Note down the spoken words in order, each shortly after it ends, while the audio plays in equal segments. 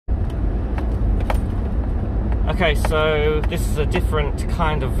Okay, so this is a different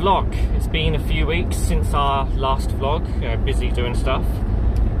kind of vlog. It's been a few weeks since our last vlog, you know, busy doing stuff.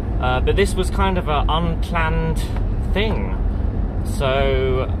 But this was kind of an unplanned thing.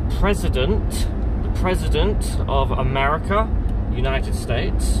 So, the President of America, United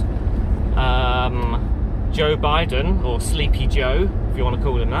States, Joe Biden, or Sleepy Joe, if you want to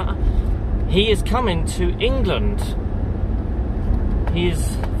call him that, he is coming to England. He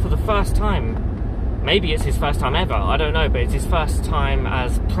is, for the first time, maybe it's his first time ever, I don't know, but it's his first time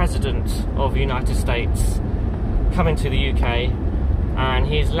as President of the United States coming to the UK, and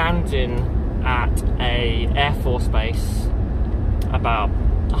he's landing at a Air Force base about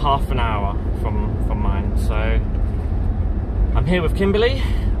half an hour from mine. So I'm here with Kimberly,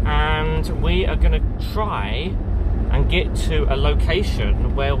 and we are going to try and get to a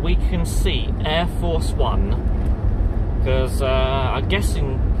location where we can see Air Force One, because I'm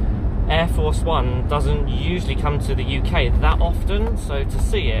guessing Air Force One doesn't usually come to the UK that often, so to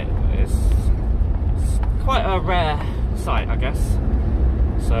see it is quite a rare sight, I guess.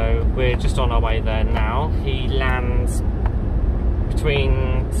 So we're just on our way there now. He lands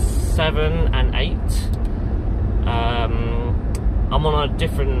between 7 and 8. I'm on a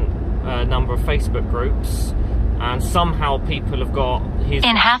different number of Facebook groups, and somehow people have got his...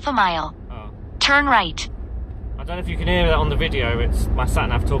 In half a mile, turn right. I don't know if you can hear that on the video, it's my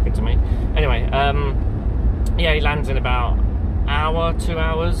sat-nav talking to me. Anyway, yeah, he lands in about an hour, 2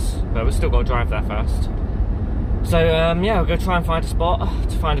 hours, but we've still got to drive there first. So, yeah, we'll go try and find a spot,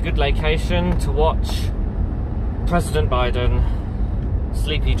 to find a good location to watch President Biden,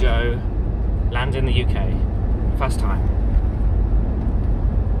 Sleepy Joe, land in the UK. First time.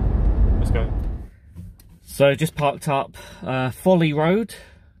 Let's go. So, just parked up Folly Road,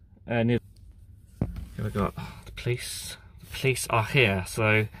 near... Here we got... The police are here,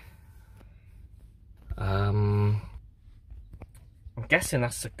 so I'm guessing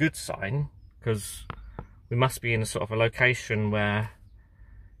that's a good sign, because we must be in a sort of a location where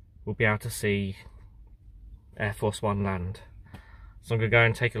we'll be able to see Air Force One land. So I'm going to go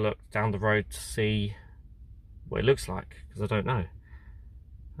and take a look down the road to see what it looks like, because I don't know.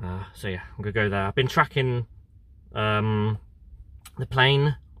 So yeah, I'm going to go there. I've been tracking the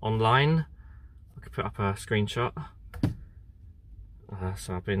plane online. Put up a screenshot.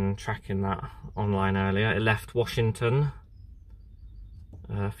 So I've been tracking that online earlier. It left Washington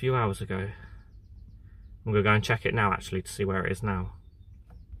a few hours ago. I'm going to go and check it now, actually, to see where it is now.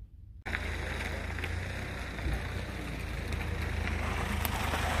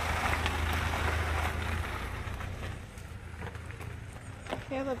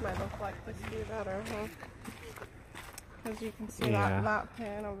 Caleb might look like this view better, huh? Because you can see that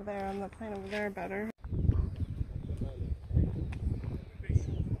plane over there and the plane over there better.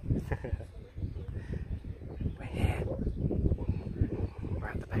 We're here. We're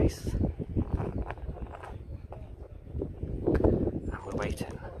at the base. And we're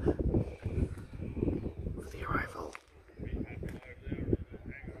waiting for the arrival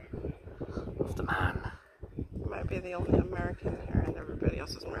of the man. You might be the only American here, and everybody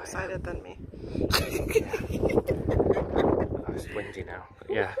else is more excited than me. It's windy now, but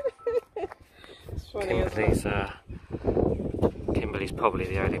yeah. It's funny, Kimberly's probably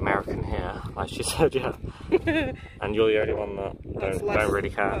the only American here, like she said, yeah. And you're the only one that don't really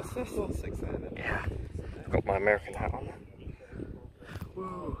care. That's less excited. Yeah, I've got my American hat on.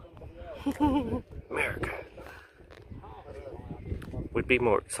 Woo! America. We'd be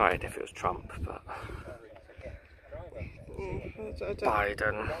more excited if it was Trump, but...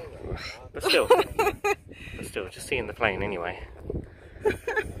 Biden. But still, just seeing the plane anyway.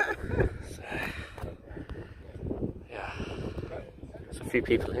 So, yeah. There's a few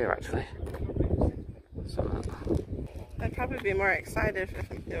people here actually. So, I'd probably be more excited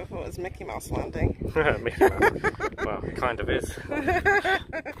if it was Mickey Mouse landing. Mickey Mouse. Well, it kind of is.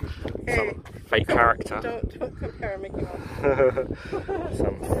 Hey, some fake character. Don't compare Mickey Mouse.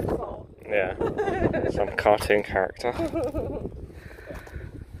 Some cartoon character.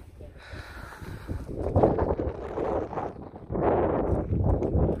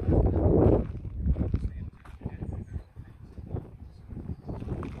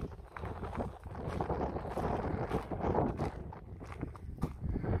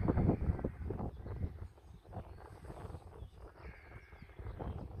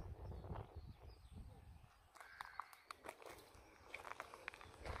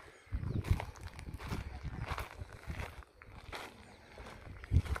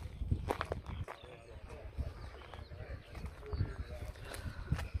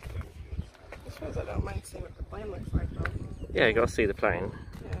 I don't mind seeing what the plane looks like though. Yeah, you gotta see the plane.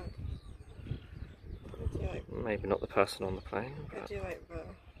 Yeah. like... Maybe not the person on the plane. I do like the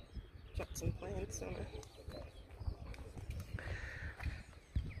jets and planes, don't I?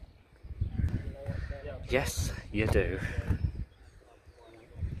 Yes, you do.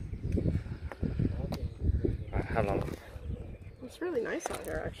 Right, how long? It's really nice out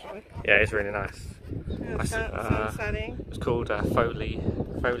here, actually. Yeah, it's really nice. Yeah, the sun setting. It's called Foley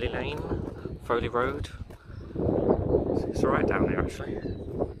Lane, Foley Road. It's alright down here, actually.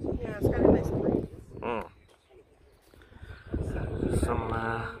 Yeah, it's got a nice breeze.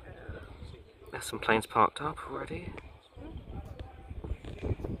 There's some planes parked up already.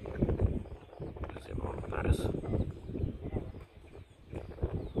 Let's see what that is.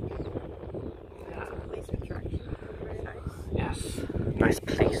 Yeah. Police interaction. Very nice. Yes, nice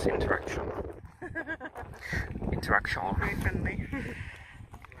police interaction. Very friendly.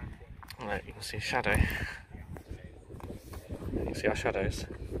 Right, you can see a shadow. You can see our shadows.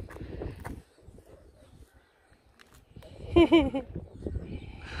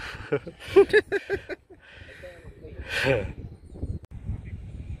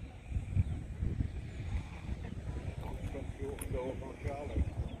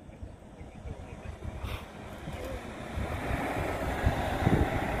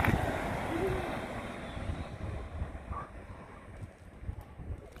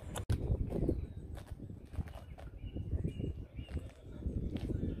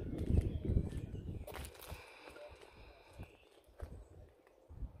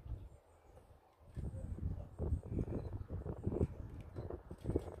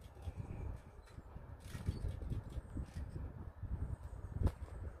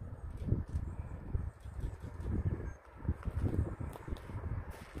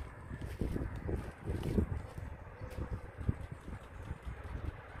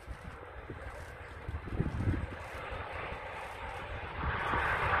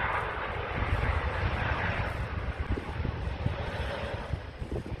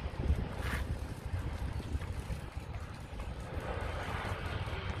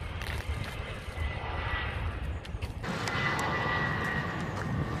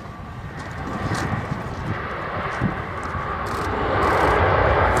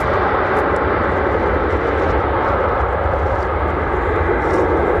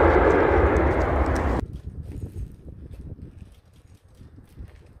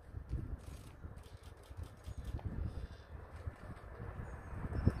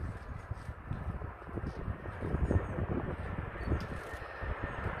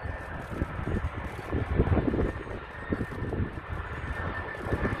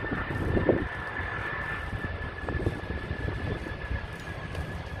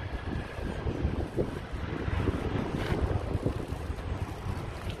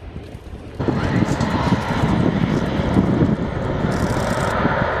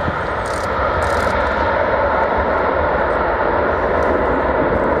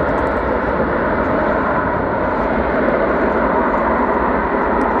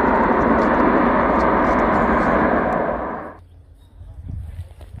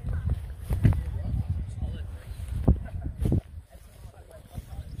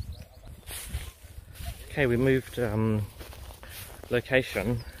 Okay, we moved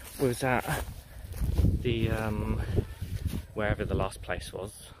location. We was at the wherever the last place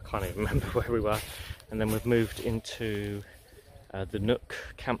was. I can't even remember where we were. And then we've moved into the Nook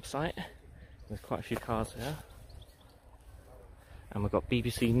campsite. There's quite a few cars here. And we've got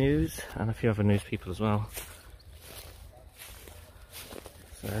BBC News and a few other news people as well.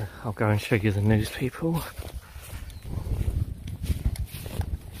 So I'll go and show you the news people.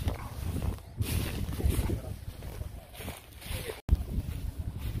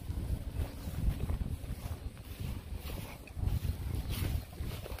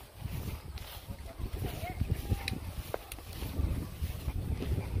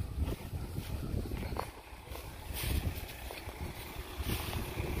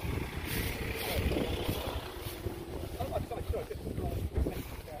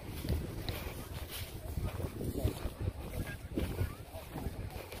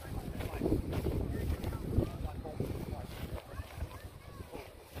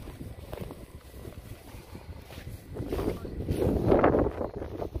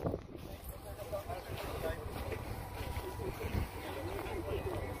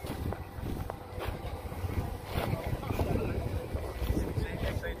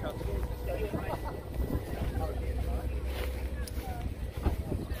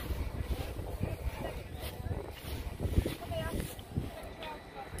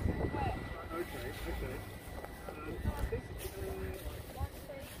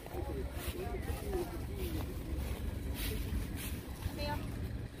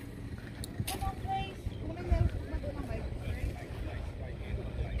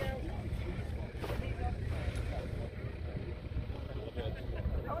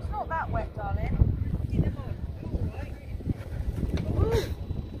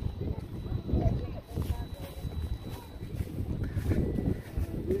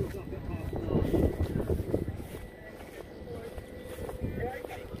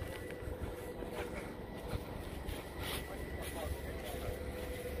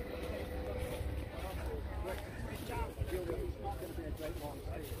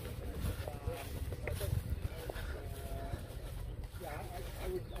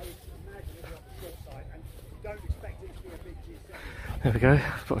 There we go.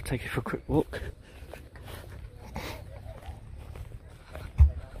 Thought I'd take you for a quick walk.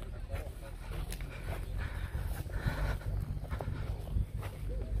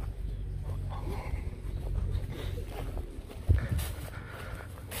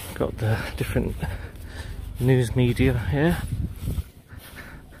 Got the different news media here.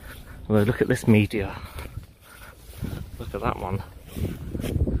 Although look at this media. Look at that one.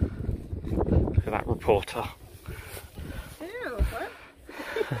 Look at that reporter. Ew,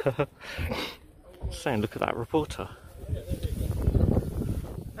 what? Saying, look at that reporter.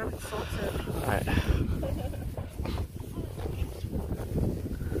 I'm insulted. Right.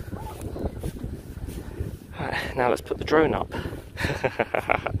 Right, now let's put the drone up.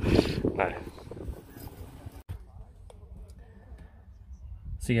 No.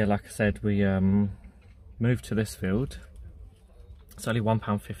 So yeah, like I said, we moved to this field. It's only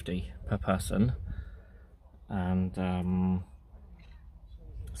 £1.50 per person, and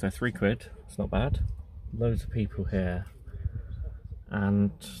so £3. It's not bad. Loads of people here,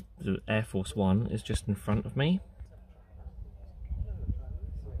 and the Air Force One is just in front of me,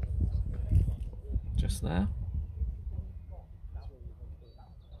 just there.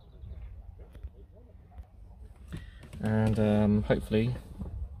 And hopefully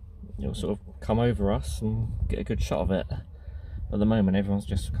it'll sort of come over us and get a good shot of it. But at the moment everyone's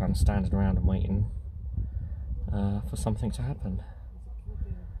just kind of standing around and waiting for something to happen.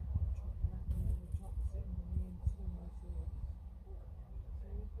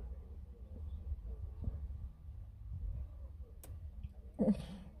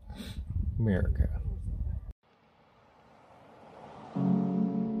 America.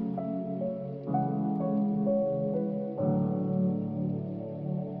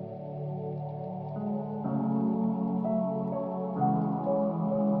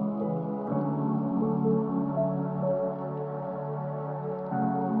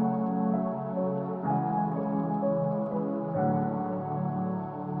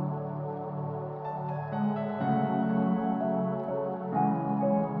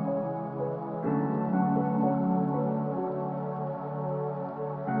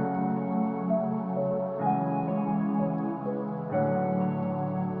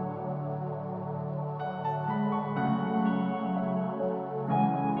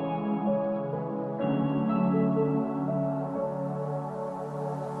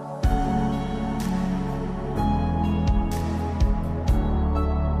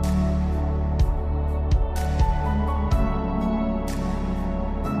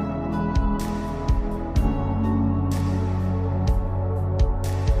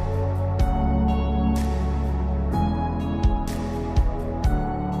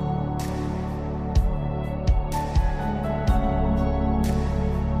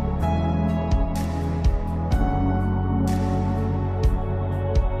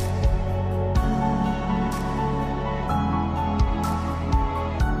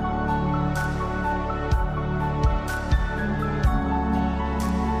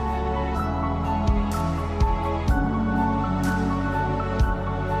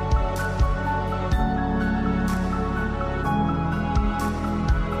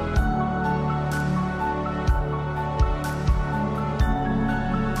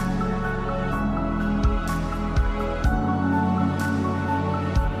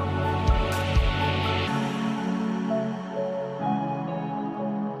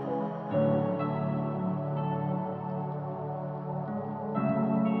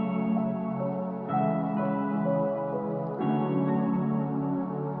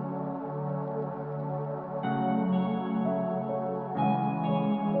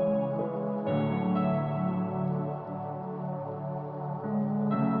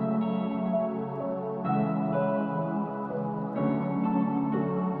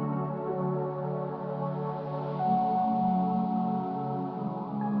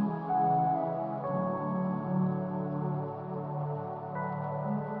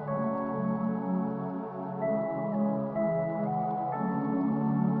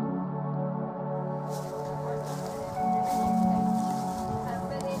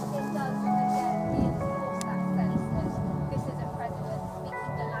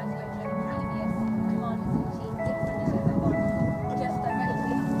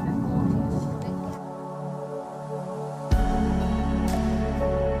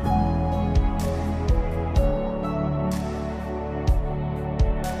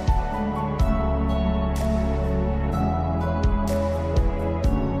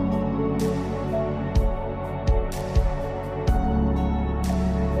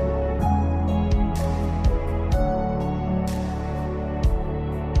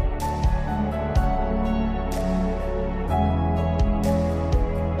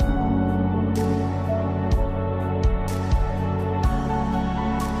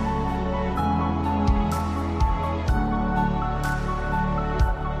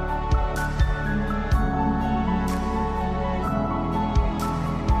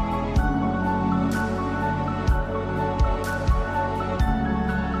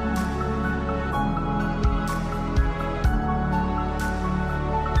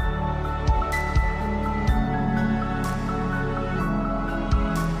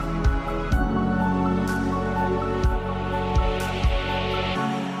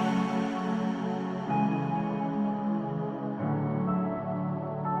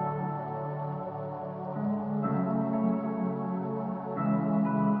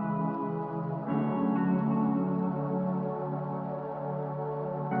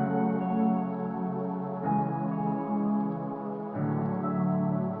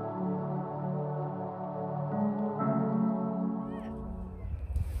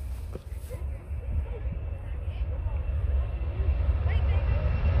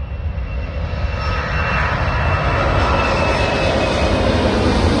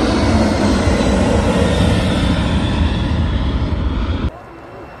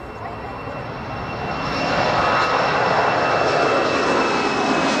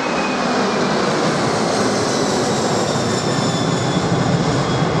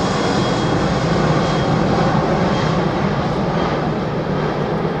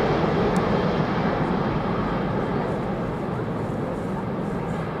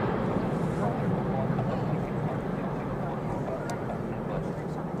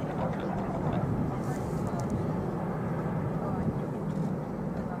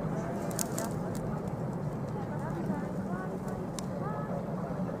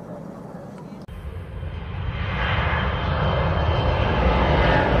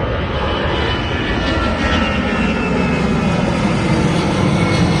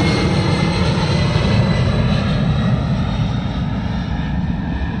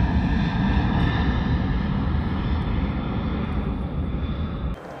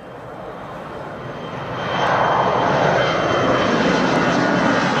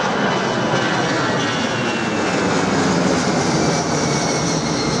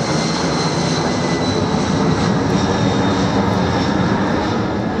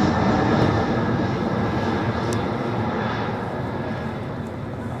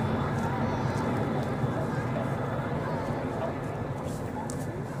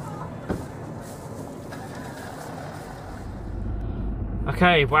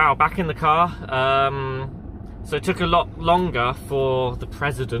 Okay, wow, back in the car. So it took a lot longer for the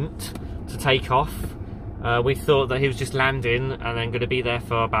president to take off. We thought that he was just landing and then going to be there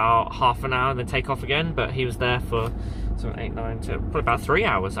for about half an hour and then take off again, but he was there for 7, 8, 9, 10, probably about 3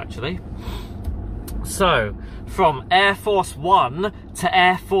 hours actually. So, from Air Force One to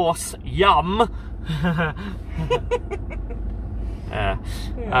Air Force Yum.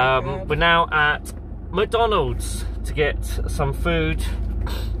 We're now at McDonald's to get some food.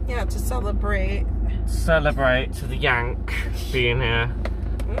 Yeah, to celebrate. Celebrate the Yank being here.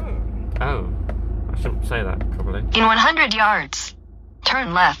 Oh, I shouldn't say that probably. In 100 yards,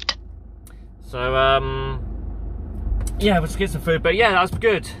 turn left. So, yeah, we'll just get some food. But yeah, that was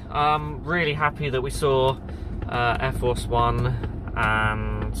good. Really happy that we saw Air Force One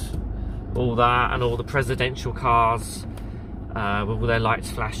and all that, and all the presidential cars with all their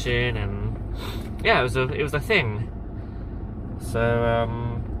lights flashing, and yeah, it was a thing. So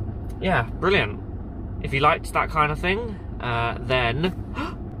yeah, brilliant. If you liked that kind of thing, then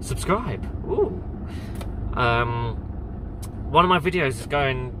subscribe. Ooh. One of my videos is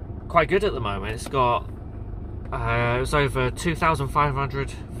going quite good at the moment. It's got it's over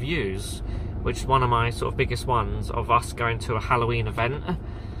 2,500 views, which is one of my sort of biggest ones of us going to a Halloween event.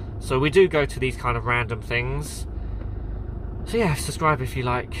 So we do go to these kind of random things. So yeah, subscribe if you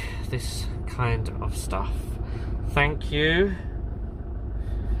like this kind of stuff. Thank you.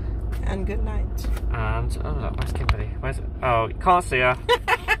 And good night. And, oh look, where's Kimberly? Where's it? Oh, you can't see her.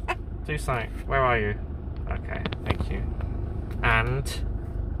 Do something. Where are you? Okay, thank you. And...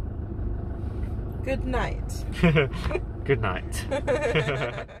 good night. Good night.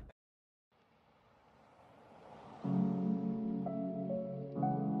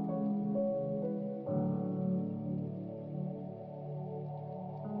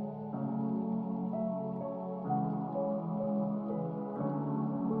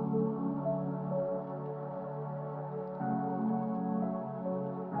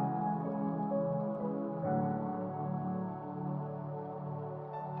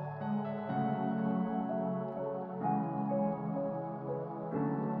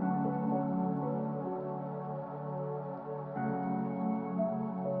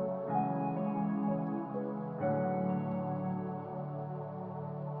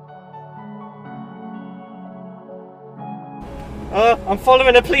 I'm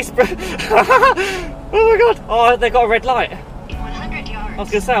following a police. Oh my god! Oh, they got a red light. In 100 yards. I was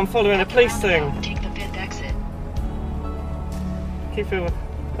gonna say I'm following a police thing. Take the 5th exit. Keep filming.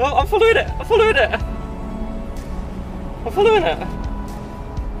 Oh, I'm following it. I'm following it. I'm following it.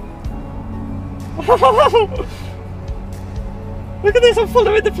 Look at this! I'm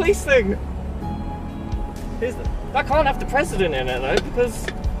following the police thing. That can't have the president in it though, because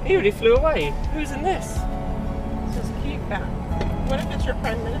he already flew away. Who's in this? This is cute back. What if it's your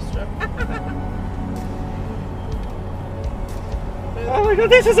prime minister? Oh my god,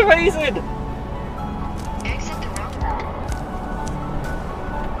 this is amazing! Exit the roundabout.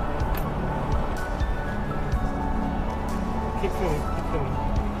 Keep filming, keep filming.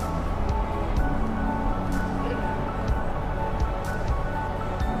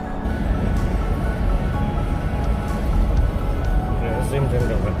 Yeah, zoomed in a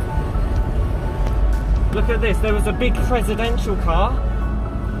little bit. Look at this, there was a big presidential car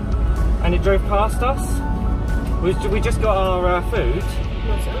and it drove past us. We just got our food.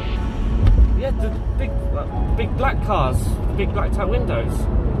 What's that? Yeah, the big black cars, the big blacked out windows.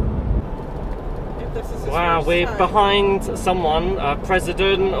 If this is his Wow, first we're time. behind someone, a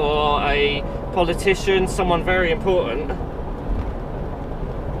president or a politician, someone very important.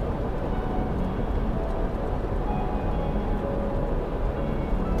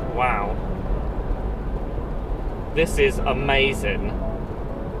 Wow. This is amazing.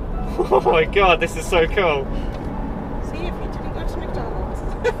 Oh my god, this is so cool. See, if you didn't go to McDonald's.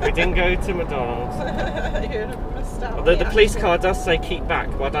 We didn't go to McDonald's. You'd have missed out. Although the police car does say keep back,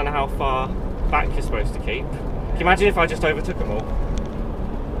 but I don't know how far back you're supposed to keep. Can you imagine if I just overtook them all?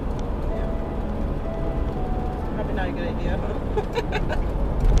 Yeah. Probably not a good idea, huh?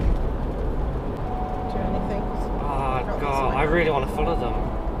 Do anything? Oh god, I really want to follow them.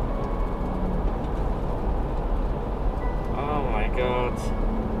 Oh my god.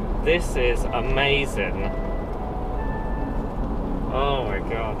 This is amazing. Oh my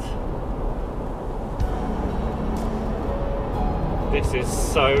god. This is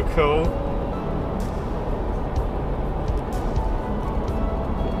so cool.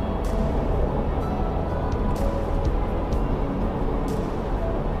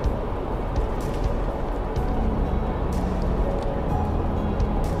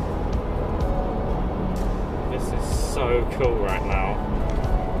 This is so cool right now.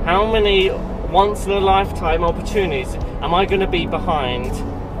 how many once-in-a-lifetime opportunities am I going to be behind,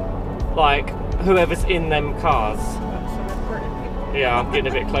 like, whoever's in them cars? That's some important people. Yeah, I'm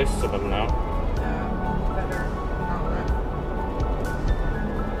getting a bit close to them now. Better not.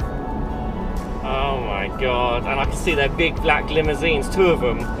 Oh my god, and I can see their big black limousines, 2 of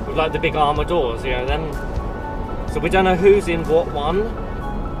them, with like the big armour doors, you know, them. So we don't know who's in what one.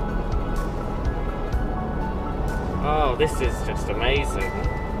 Oh, this is just amazing.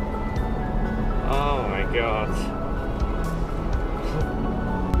 Oh my god.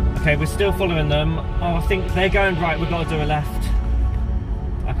 Okay, we're still following them. Oh, I think they're going right, we've got to do a left.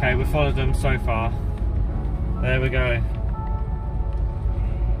 Okay, we've followed them so far. There we go.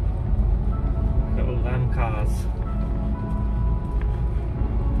 Look at all them cars.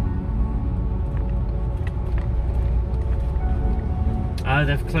 Oh,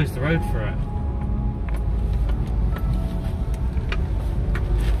 they've closed the road for it.